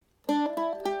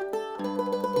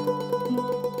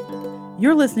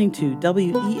You're listening to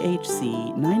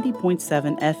WEHC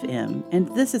 90.7 FM, and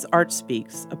this is Art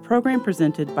Speaks, a program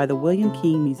presented by the William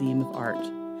King Museum of Art.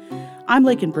 I'm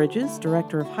Laken Bridges,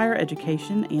 Director of Higher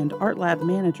Education and Art Lab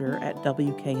Manager at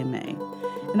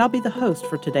WKMA, and I'll be the host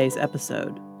for today's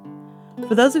episode.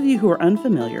 For those of you who are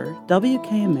unfamiliar,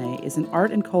 WKMA is an art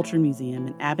and culture museum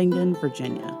in Abingdon,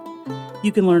 Virginia.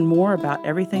 You can learn more about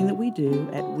everything that we do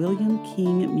at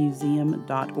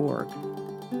williamkingmuseum.org.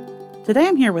 Today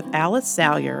I'm here with Alice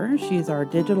Salyers. She's our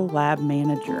digital lab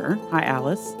manager. Hi,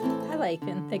 Alice. Hi,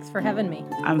 Laken. Thanks for having me.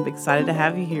 I'm excited to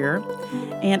have you here.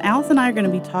 And Alice and I are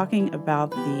going to be talking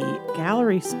about the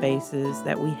gallery spaces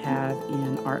that we have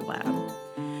in Art Lab.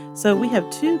 So we have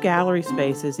two gallery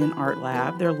spaces in Art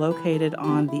Lab. They're located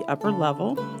on the upper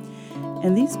level,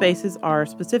 and these spaces are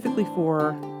specifically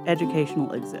for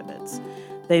educational exhibits.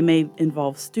 They may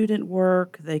involve student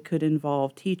work, they could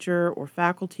involve teacher or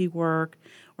faculty work,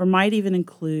 or might even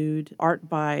include art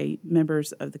by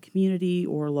members of the community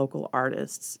or local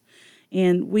artists.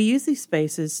 And we use these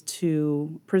spaces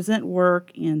to present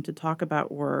work and to talk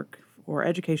about work for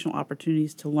educational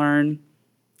opportunities to learn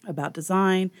about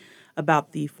design,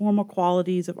 about the formal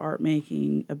qualities of art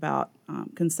making, about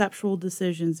conceptual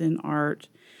decisions in art,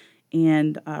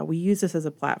 and we use this as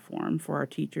a platform for our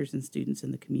teachers and students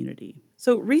in the community.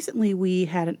 So recently we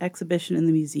had an exhibition in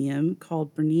the museum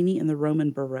called Bernini and the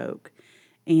Roman Baroque,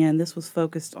 and this was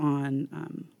focused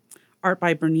on art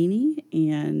by Bernini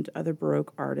and other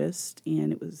Baroque artists,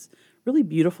 and it was a really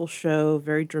beautiful show,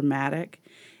 very dramatic,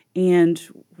 and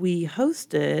we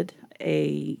hosted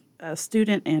a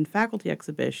student and faculty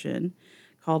exhibition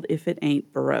called If It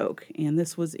Ain't Baroque, and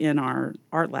this was in our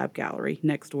Art Lab gallery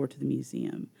next door to the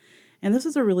museum. And this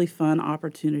is a really fun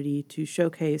opportunity to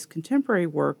showcase contemporary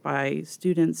work by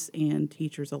students and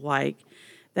teachers alike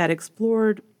that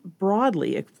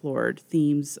broadly explored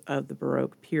themes of the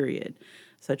Baroque period,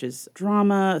 such as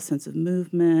drama, a sense of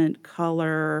movement,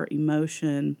 color,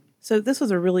 emotion. So this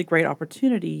was a really great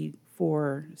opportunity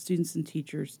for students and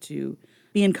teachers to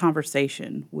be in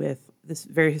conversation with this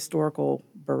very historical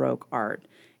Baroque art.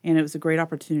 And it was a great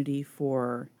opportunity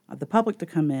for the public to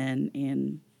come in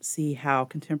and see how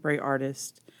contemporary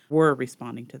artists were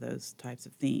responding to those types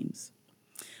of themes.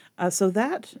 So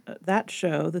that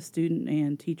show, the student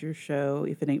and teacher show,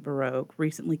 If It Ain't Baroque,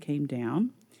 recently came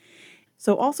down.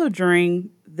 So also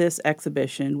during this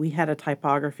exhibition, we had a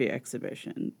typography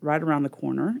exhibition right around the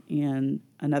corner in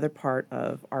another part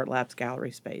of Art Lab's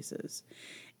gallery spaces.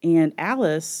 And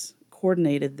Alice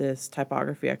coordinated this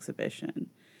typography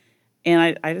exhibition.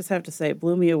 And I just have to say, it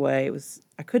blew me away.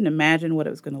 I couldn't imagine what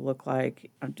it was going to look like.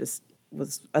 I just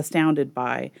was astounded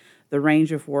by the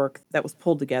range of work that was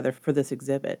pulled together for this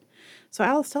exhibit. So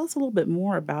Alice, tell us a little bit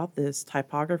more about this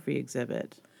typography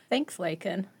exhibit. Thanks,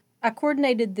 Laken. I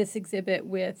coordinated this exhibit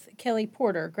with Kelly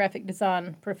Porter, graphic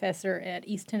design professor at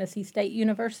East Tennessee State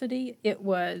University. It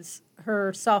was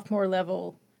her sophomore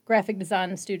level graphic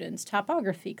design students'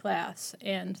 typography class,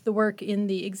 and the work in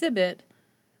the exhibit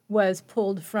was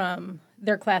pulled from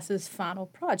their class's final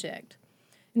project.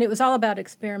 And it was all about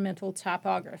experimental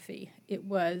typography. It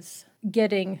was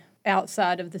getting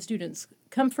outside of the students'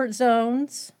 comfort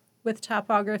zones with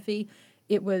typography.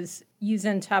 It was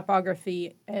using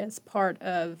typography as part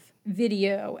of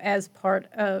video, as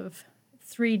part of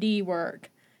 3D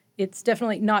work. It's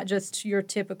definitely not just your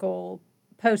typical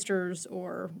posters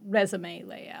or resume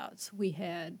layouts. We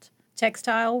had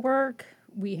textile work,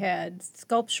 we had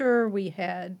sculpture, we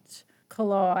had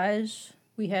collage,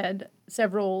 we had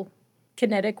several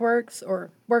kinetic works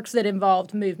or works that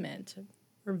involved movement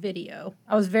or video.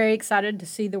 I was very excited to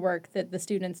see the work that the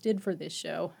students did for this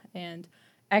show, and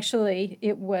actually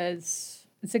it was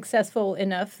successful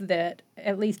enough that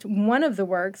at least one of the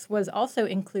works was also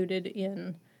included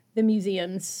in the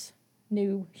museum's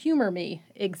new Humor Me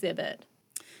exhibit.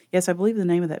 Yes, I believe the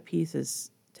name of that piece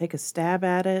is Take a Stab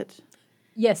at It.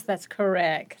 Yes, that's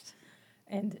correct.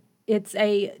 And it's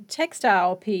a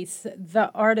textile piece. The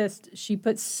artist, she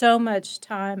put so much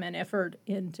time and effort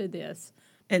into this.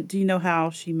 And do you know how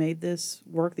she made this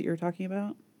work that you're talking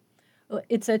about? Well,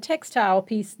 it's a textile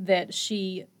piece that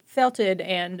she felted,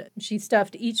 and she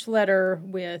stuffed each letter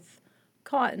with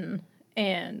cotton,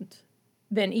 and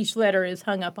then each letter is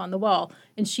hung up on the wall.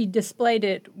 And she displayed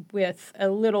it with a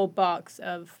little box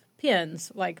of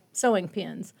pins, like sewing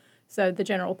pins, so the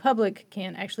general public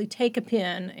can actually take a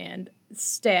pin and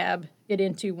stab it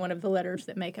into one of the letters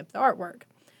that make up the artwork.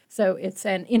 So it's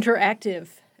an interactive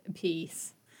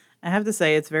piece. I have to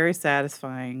say it's very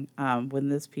satisfying when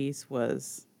this piece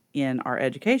was in our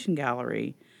education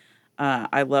gallery.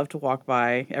 I love to walk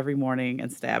by every morning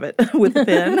and stab it with a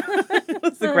pen.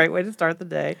 It's a great way to start the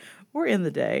day or end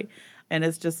the day. And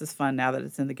it's just as fun now that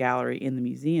it's in the gallery in the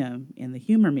museum in the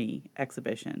Humor Me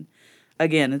exhibition.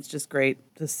 Again, it's just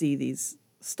great to see these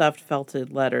stuffed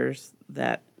felted letters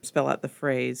that spell out the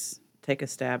phrase, take a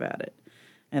stab at it.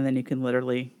 And then you can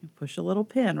literally push a little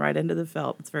pin right into the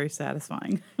felt. It's very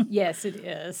satisfying. Yes, it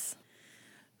is.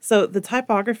 So the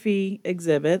typography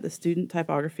exhibit, the student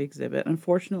typography exhibit,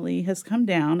 unfortunately has come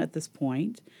down at this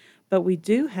point, but we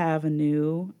do have a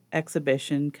new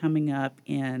exhibition coming up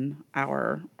in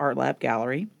our Art Lab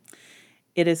gallery.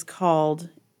 It is called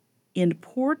In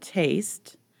Poor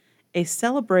Taste, a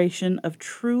celebration of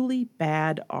truly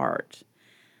bad art.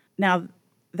 Now,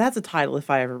 that's a title if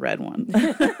I ever read one.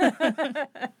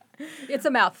 It's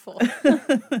a mouthful.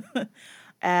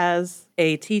 As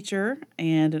a teacher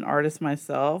and an artist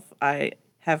myself, I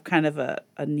have kind of a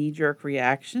knee-jerk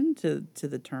reaction to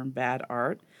the term bad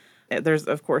art. There's,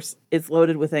 of course, it's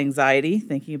loaded with anxiety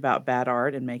thinking about bad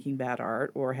art and making bad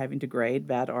art or having to grade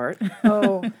bad art.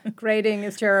 Oh, grading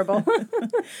is terrible.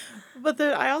 But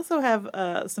I also have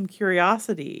some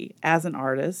curiosity as an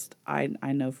artist. I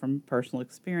know from personal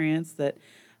experience that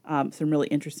some really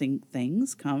interesting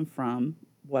things come from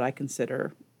what I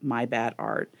consider my bad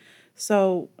art.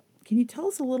 So can you tell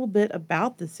us a little bit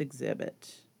about this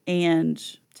exhibit and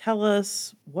tell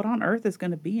us what on earth is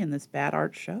going to be in this bad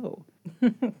art show?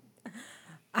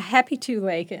 Happy to,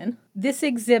 Laken. This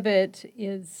exhibit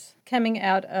is coming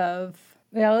out of,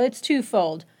 well, it's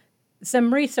twofold.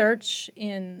 Some research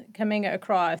in coming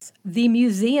across the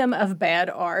Museum of Bad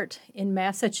Art in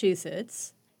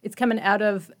Massachusetts. It's coming out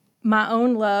of my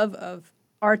own love of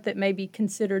art that may be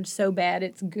considered so bad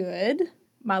it's good.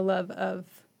 My love of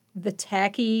the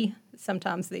tacky,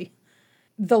 sometimes the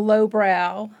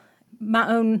lowbrow. My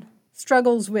own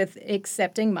struggles with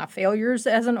accepting my failures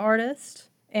as an artist.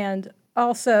 And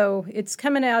also, it's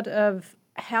coming out of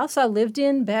a house I lived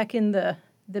in back in the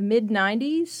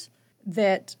mid-90s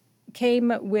that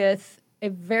came with a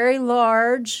very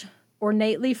large,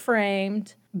 ornately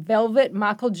framed velvet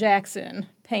Michael Jackson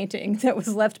painting that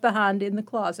was left behind in the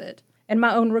closet, and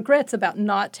my own regrets about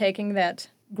not taking that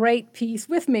great piece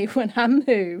with me when I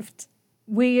moved.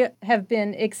 We have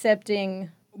been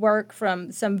accepting work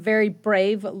from some very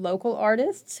brave local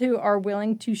artists who are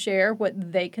willing to share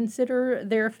what they consider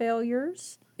their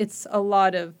failures. It's a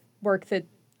lot of work that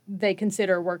they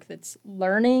consider work that's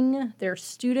learning, their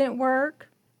student work,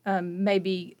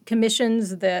 maybe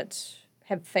commissions that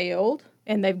have failed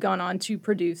and they've gone on to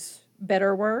produce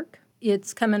better work.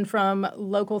 It's coming from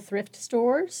local thrift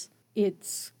stores.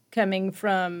 It's coming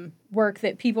from work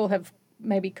that people have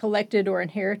maybe collected or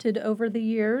inherited over the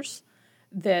years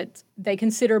that they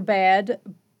consider bad,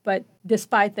 but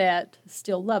despite that,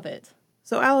 still love it.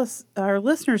 So, Alice, our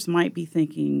listeners might be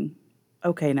thinking,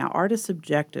 okay, now art is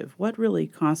subjective. What really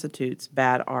constitutes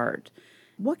bad art?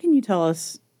 What can you tell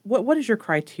us? What is your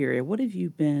criteria? What have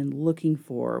you been looking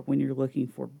for when you're looking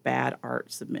for bad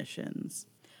art submissions?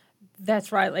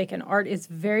 That's right, Laken. Art is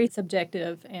very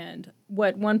subjective, and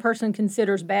what one person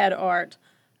considers bad art,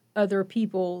 other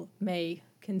people may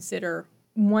consider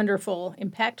wonderful,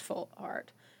 impactful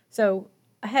art. So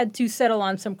I had to settle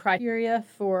on some criteria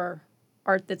for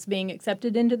art that's being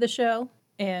accepted into the show,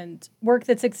 and work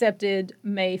that's accepted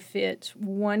may fit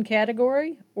one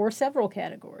category or several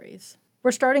categories.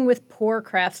 We're starting with poor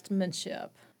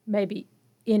craftsmanship, maybe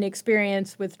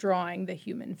inexperience with drawing the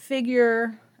human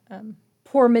figure,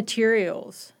 poor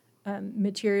materials,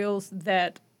 materials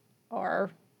that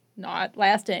are not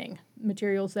lasting,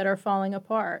 materials that are falling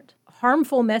apart,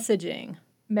 harmful messaging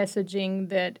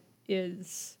that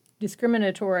is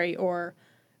discriminatory or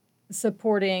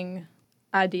supporting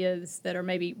ideas that are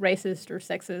maybe racist or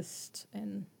sexist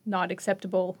and not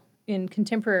acceptable in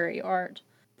contemporary art.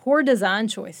 Poor design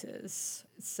choices,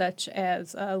 such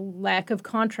as a lack of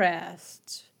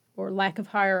contrast or lack of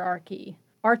hierarchy.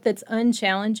 Art that's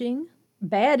unchallenging.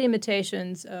 Bad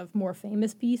imitations of more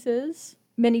famous pieces.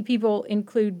 Many people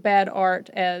include bad art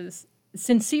as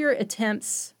sincere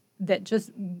attempts that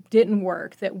just didn't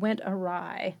work, that went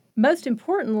awry. Most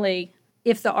importantly,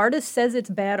 if the artist says it's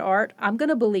bad art, I'm going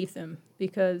to believe them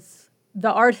because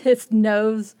the artist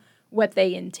knows what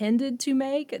they intended to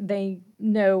make. They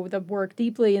know the work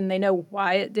deeply and they know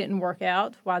why it didn't work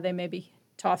out, why they maybe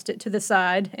tossed it to the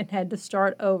side and had to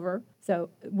start over. So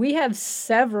we have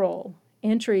several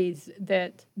entries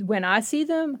that when I see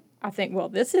them, I think, well,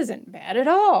 this isn't bad at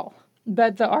all.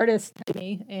 But the artist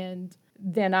me, and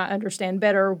then I understand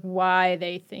better why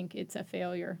they think it's a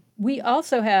failure. We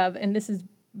also have, and this is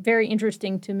very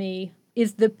interesting to me,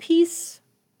 is the piece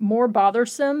more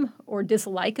bothersome or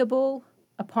dislikable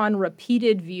upon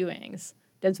repeated viewings?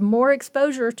 Does more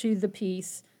exposure to the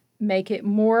piece make it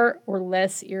more or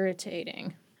less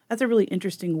irritating? That's a really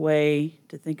interesting way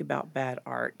to think about bad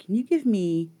art. Can you give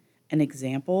me an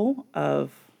example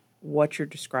of what you're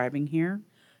describing here?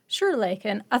 Sure,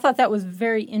 Laken. I thought that was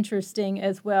very interesting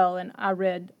as well, and I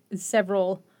read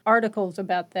several articles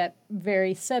about that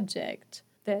very subject,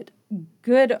 that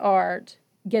good art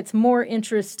gets more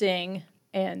interesting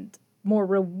and more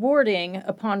rewarding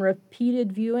upon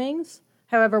repeated viewings.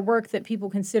 However, work that people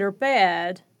consider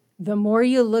bad, the more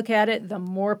you look at it, the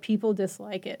more people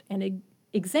dislike it. An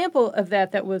example of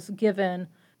that was given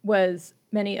was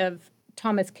many of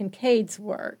Thomas Kincaid's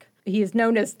work. He is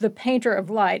known as the painter of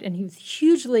light, and he was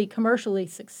hugely commercially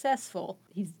successful.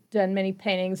 He's done many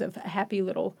paintings of happy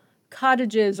little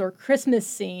cottages or Christmas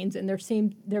scenes, and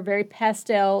they're very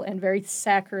pastel and very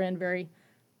saccharine, very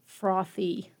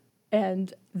frothy.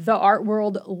 And the art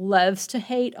world loves to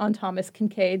hate on Thomas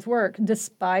Kincaid's work,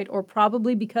 despite or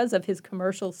probably because of his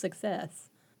commercial success.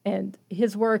 And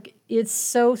his work is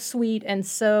so sweet and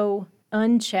so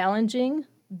unchallenging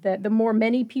that the more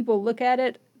many people look at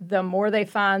it, the more they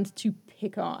find to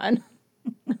pick on.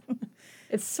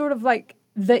 It's sort of like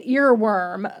the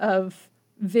earworm of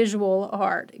visual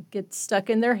art. It gets stuck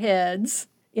in their heads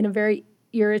in a very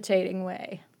irritating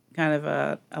way. Kind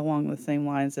of along the same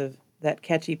lines of that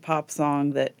catchy pop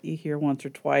song that you hear once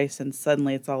or twice and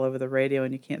suddenly it's all over the radio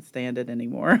and you can't stand it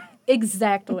anymore.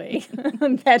 Exactly.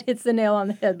 That hits the nail on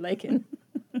the head, Laken.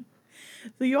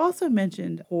 So you also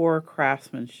mentioned poor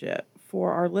craftsmanship.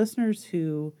 For our listeners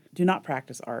who do not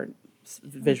practice art,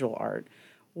 visual art,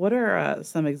 what are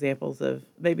some examples of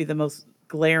maybe the most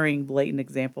glaring, blatant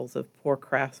examples of poor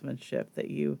craftsmanship that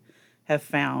you have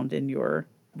found in your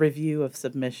review of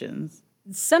submissions?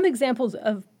 Some examples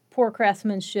of poor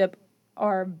craftsmanship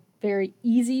are very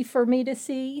easy for me to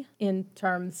see in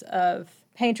terms of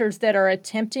painters that are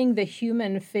attempting the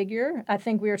human figure. I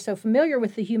think we are so familiar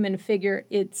with the human figure,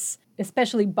 it's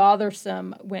especially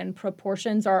bothersome when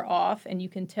proportions are off and you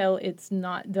can tell it's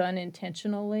not done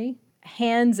intentionally.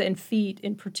 Hands and feet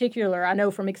in particular, I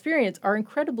know from experience, are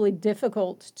incredibly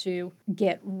difficult to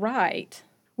get right.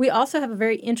 We also have a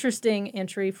very interesting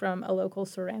entry from a local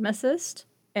ceramicist.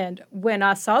 And when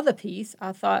I saw the piece,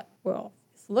 I thought, well,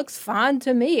 this looks fine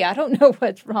to me. I don't know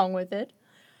what's wrong with it.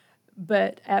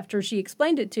 But after she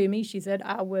explained it to me, she said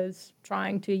I was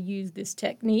trying to use this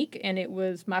technique, and it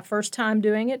was my first time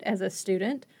doing it as a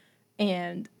student,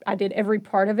 and I did every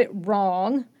part of it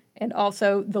wrong, and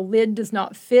also the lid does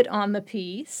not fit on the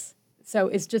piece, so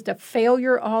it's just a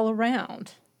failure all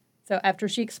around. So after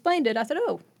she explained it, I said,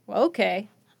 oh, well, okay,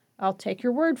 I'll take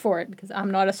your word for it, because I'm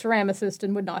not a ceramicist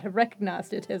and would not have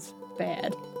recognized it as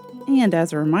bad. And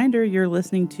as a reminder, you're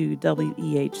listening to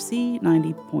WEHC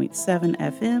 90.7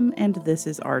 FM, and this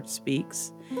is Art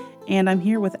Speaks. And I'm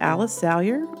here with Alice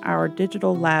Salyers, our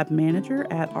digital lab manager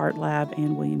at Art Lab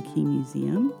and William Key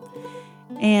Museum.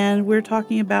 And we're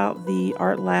talking about the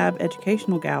Art Lab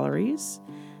educational galleries.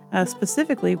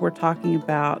 Specifically, we're talking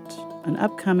about an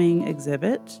upcoming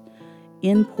exhibit,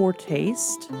 In Poor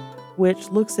Taste, which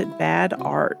looks at bad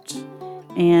art.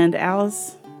 And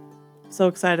Alice, so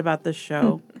excited about this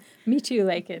show. Me too,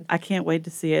 Laken. I can't wait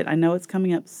to see it. I know it's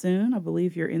coming up soon. I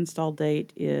believe your install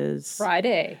date is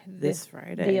Friday. This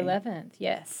Friday. The 11th,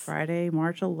 yes. Friday,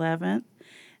 March 11th.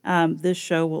 This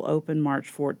show will open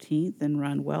March 14th and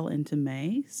run well into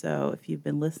May. So if you've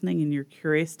been listening and you're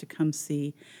curious to come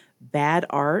see bad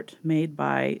art made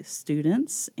by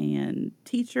students and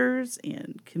teachers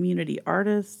and community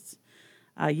artists,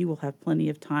 you will have plenty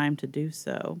of time to do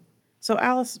so. So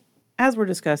Alice, as we're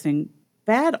discussing,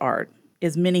 bad art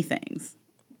is many things.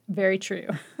 Very true.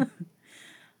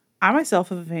 I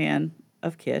myself am a fan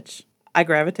of kitsch. I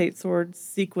gravitate towards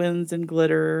sequins and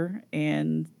glitter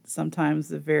and sometimes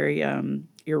the very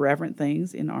irreverent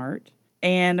things in art.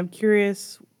 And I'm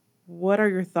curious, what are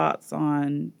your thoughts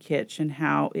on kitsch and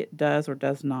how it does or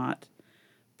does not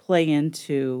play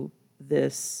into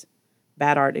this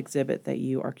bad art exhibit that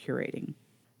you are curating?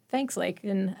 Thanks,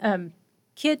 Laken.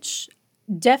 Kitsch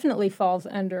definitely falls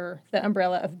under the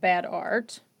umbrella of bad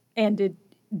art, and it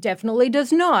definitely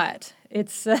does not.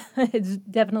 It's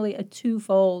definitely a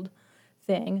twofold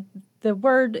thing. The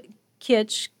word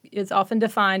kitsch is often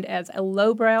defined as a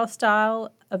lowbrow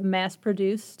style of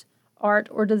mass-produced art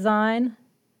or design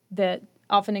that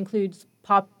often includes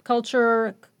pop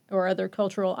culture or other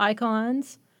cultural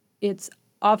icons. It's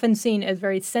often seen as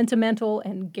very sentimental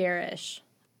and garish.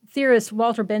 Theorist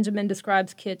Walter Benjamin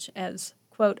describes kitsch as,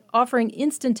 quote, offering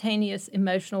instantaneous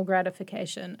emotional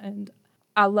gratification. And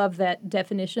I love that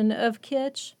definition of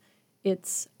kitsch.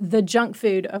 It's the junk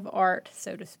food of art,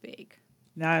 so to speak.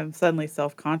 Now I'm suddenly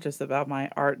self-conscious about my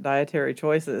art dietary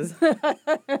choices.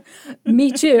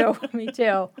 Me too. Me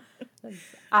too.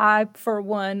 I, for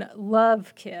one,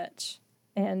 love kitsch.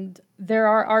 And there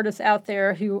are artists out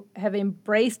there who have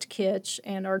embraced kitsch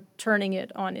and are turning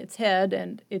it on its head,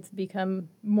 and it's become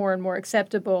more and more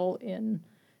acceptable in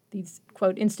these,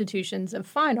 quote, institutions of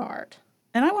fine art.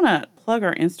 And I want to plug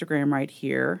our Instagram right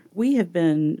here. We have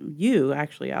been, you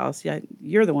actually, Alice, yeah,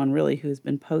 you're the one really who's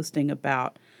been posting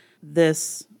about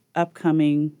this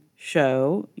upcoming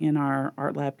show in our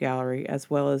Art Lab gallery, as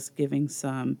well as giving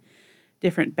some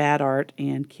different bad art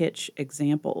and kitsch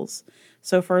examples.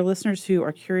 So for our listeners who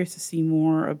are curious to see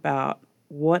more about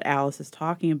what Alice is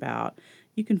talking about,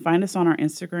 you can find us on our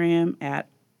Instagram at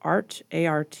art,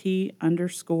 A-R-T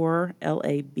 _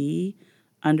 L-A-B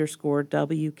 _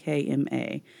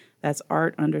 WKMA. That's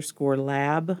art _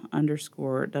 lab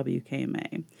 _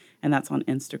 WKMA. And that's on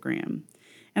Instagram.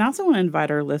 And I also want to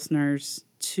invite our listeners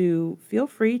to feel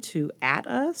free to @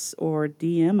 us or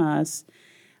DM us.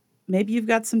 Maybe you've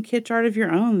got some kitsch art of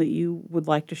your own that you would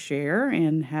like to share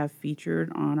and have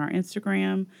featured on our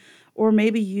Instagram. Or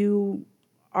maybe you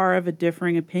are of a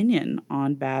differing opinion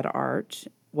on bad art,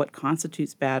 what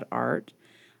constitutes bad art,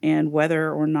 and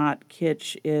whether or not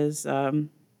kitsch is an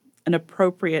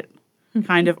appropriate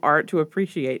kind of art to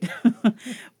appreciate.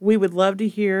 We would love to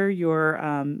hear your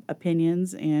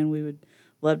opinions, and we would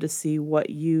love to see what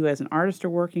you as an artist are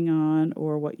working on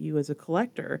or what you as a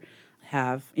collector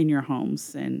have in your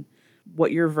homes and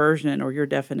what your version or your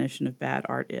definition of bad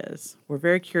art is. We're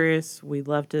very curious. We'd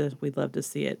love to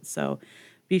see it. So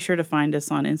be sure to find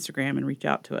us on Instagram and reach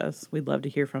out to us. We'd love to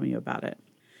hear from you about it.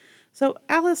 So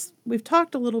Alice, we've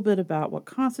talked a little bit about what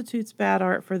constitutes bad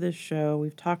art for this show.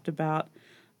 We've talked about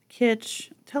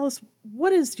kitsch. Tell us,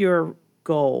 what is your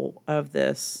goal of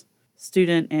this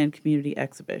student and community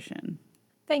exhibition?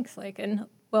 Thanks, Laken.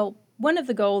 Well, one of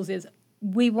the goals is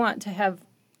we want to have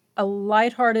a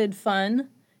lighthearted, fun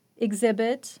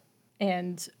exhibit,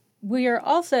 and we are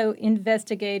also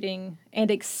investigating and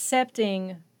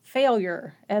accepting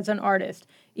failure as an artist.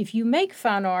 If you make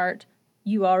fine art,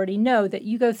 you already know that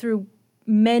you go through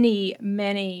many,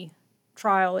 many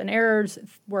trial and errors,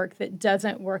 work that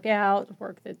doesn't work out,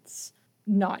 work that's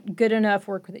not good enough,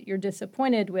 work that you're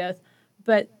disappointed with,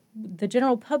 but the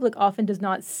general public often does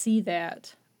not see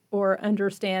that or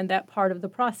understand that part of the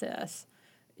process.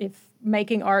 If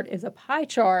making art is a pie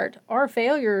chart, our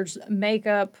failures make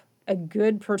up a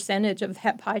good percentage of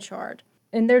that pie chart.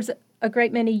 And there's a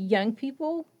great many young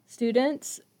people,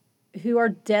 students, who are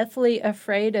deathly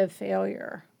afraid of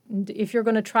failure. And if you're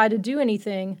going to try to do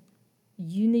anything,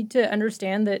 you need to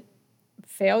understand that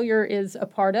failure is a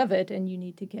part of it, and you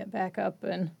need to get back up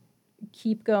and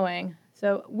keep going.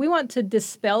 So we want to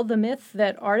dispel the myth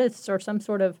that artists are some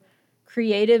sort of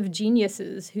creative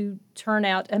geniuses who turn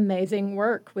out amazing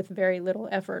work with very little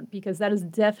effort, because that is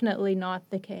definitely not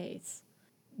the case.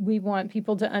 We want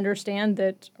people to understand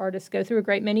that artists go through a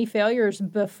great many failures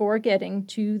before getting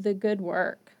to the good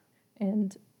work.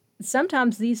 And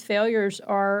sometimes these failures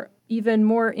are even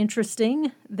more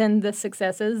interesting than the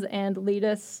successes and lead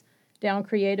us down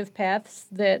creative paths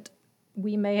that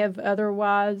we may have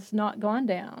otherwise not gone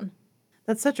down.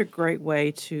 That's such a great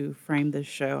way to frame this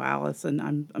show, Alice, and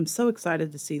I'm so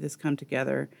excited to see this come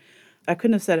together. I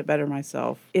couldn't have said it better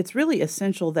myself. It's really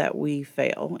essential that we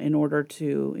fail in order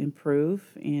to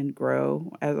improve and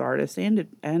grow as artists and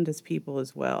as people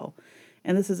as well.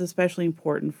 And this is especially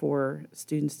important for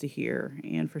students to hear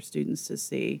and for students to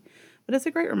see. But it's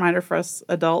a great reminder for us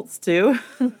adults, too.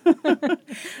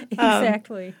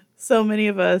 Exactly. So many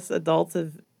of us adults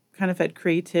have kind of had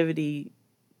creativity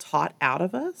taught out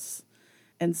of us.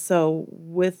 And so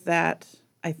with that,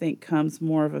 I think, comes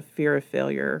more of a fear of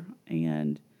failure.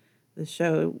 And the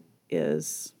show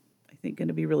is, I think, going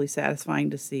to be really satisfying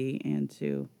to see and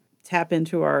to tap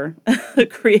into our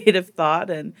creative thought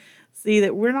and see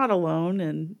that we're not alone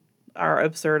in our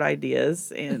absurd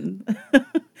ideas. And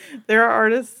there are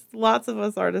artists, lots of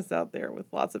us artists out there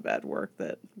with lots of bad work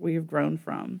that we have grown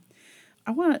from.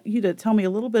 I want you to tell me a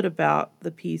little bit about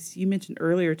the piece you mentioned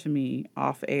earlier to me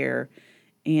off air,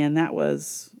 and that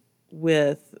was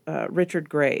with Richard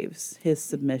Graves, his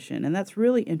submission. And that's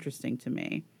really interesting to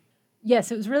me.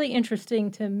 Yes, it was really interesting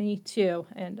to me, too.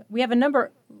 And we have a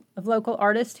number of local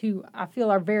artists who I feel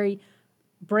are very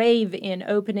brave in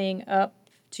opening up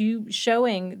to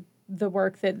showing the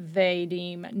work that they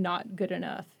deem not good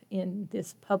enough in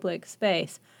this public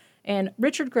space. And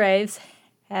Richard Graves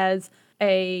has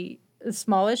a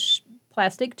smallish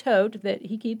plastic tote that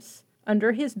he keeps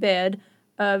under his bed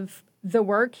of the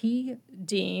work he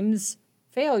deems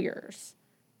failures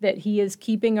that he is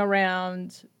keeping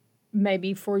around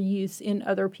maybe for use in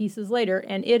other pieces later.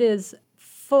 And it is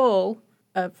full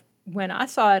of, when I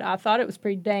saw it, I thought it was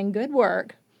pretty dang good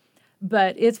work.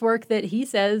 But it's work that he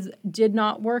says did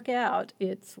not work out.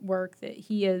 It's work that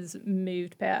he has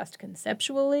moved past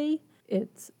conceptually.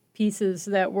 It's pieces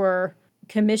that were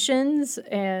commissions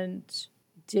and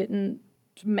didn't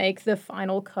make the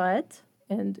final cut.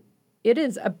 And it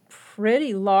is a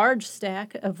pretty large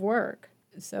stack of work.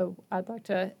 So I'd like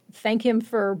to thank him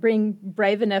for being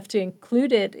brave enough to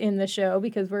include it in the show,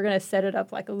 because we're going to set it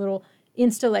up like a little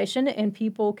installation and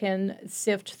people can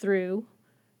sift through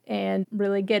and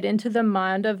really get into the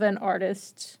mind of an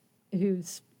artist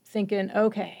who's thinking,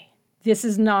 okay, this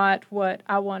is not what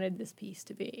I wanted this piece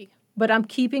to be, but I'm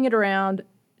keeping it around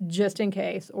just in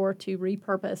case or to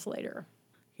repurpose later.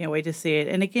 Can't wait to see it.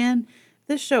 And again,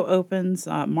 this show opens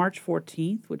March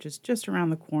 14th, which is just around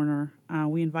the corner.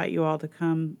 We invite you all to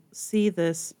come see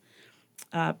this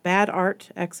Bad Art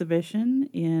exhibition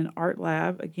in Art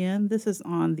Lab. Again, this is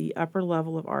on the upper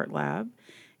level of Art Lab.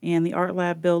 And the Art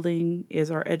Lab building is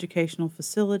our educational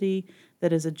facility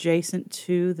that is adjacent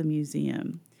to the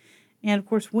museum. And of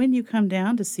course, when you come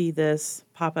down to see this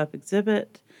pop-up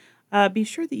exhibit, be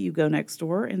sure that you go next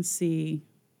door and see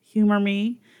Humor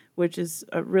Me, which is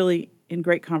really in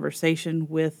great conversation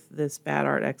with this Bad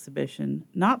Art exhibition,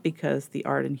 not because the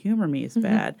art in Humor Me is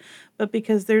bad, but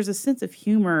because there's a sense of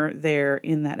humor there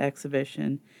in that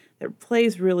exhibition that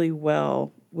plays really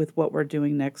well with what we're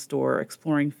doing next door,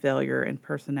 exploring failure and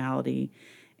personality,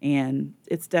 and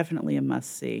it's definitely a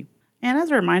must-see. And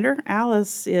as a reminder,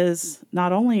 Alice is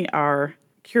not only our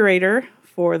curator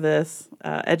for this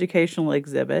educational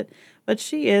exhibit, but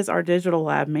she is our digital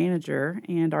lab manager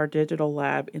and our digital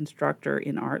lab instructor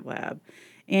in Art Lab.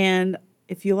 And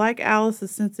if you like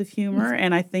Alice's sense of humor,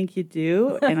 and I think you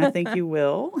do, and I think you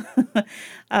will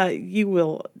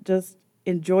just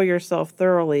enjoy yourself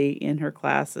thoroughly in her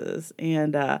classes.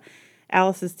 And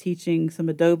Alice is teaching some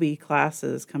Adobe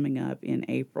classes coming up in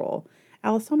April.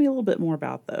 Alice, tell me a little bit more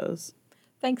about those.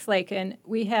 Thanks, Laken.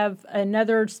 We have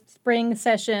another spring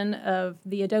session of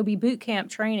the Adobe Bootcamp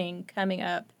training coming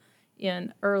up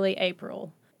in early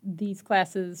April. These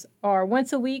classes are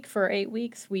once a week for 8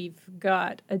 weeks. We've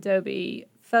got Adobe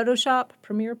Photoshop,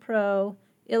 Premiere Pro,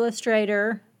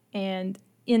 Illustrator, and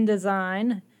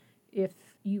InDesign. If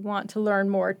you want to learn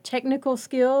more technical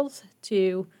skills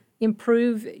to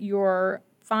improve your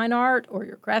fine art or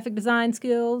your graphic design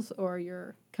skills or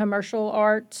your commercial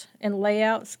art and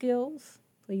layout skills,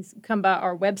 please come by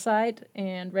our website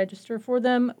and register for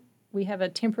them. We have a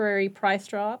temporary price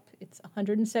drop. It's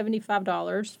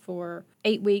 $175 for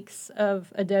 8 weeks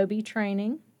of Adobe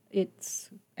training. It's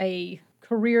a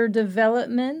career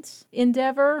development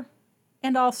endeavor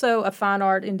and also a fine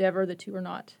art endeavor. The two are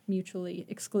not mutually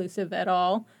exclusive at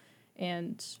all.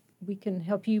 And we can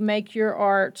help you make your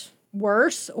art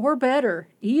worse or better.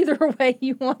 Either way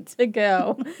you want to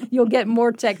go, you'll get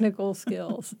more technical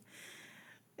skills.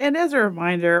 And as a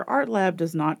reminder, Art Lab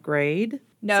does not grade.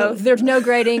 No, there's no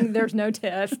grading, there's no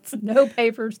tests, no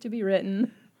papers to be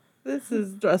written. This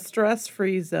is a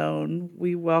stress-free zone.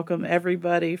 We welcome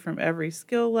everybody from every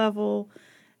skill level,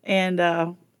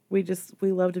 and we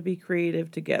love to be creative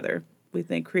together. We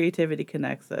think creativity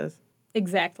connects us.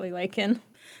 Exactly, Laken.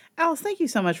 Alice, thank you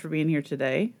so much for being here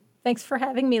today. Thanks for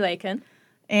having me, Laken.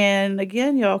 And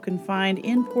again, y'all can find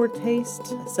In Poor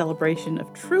Taste, a celebration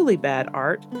of truly bad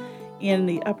art, in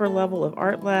the upper level of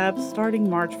Art Lab starting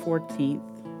March 14th.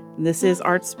 And this is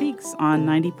Art Speaks on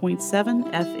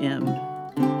 90.7 FM.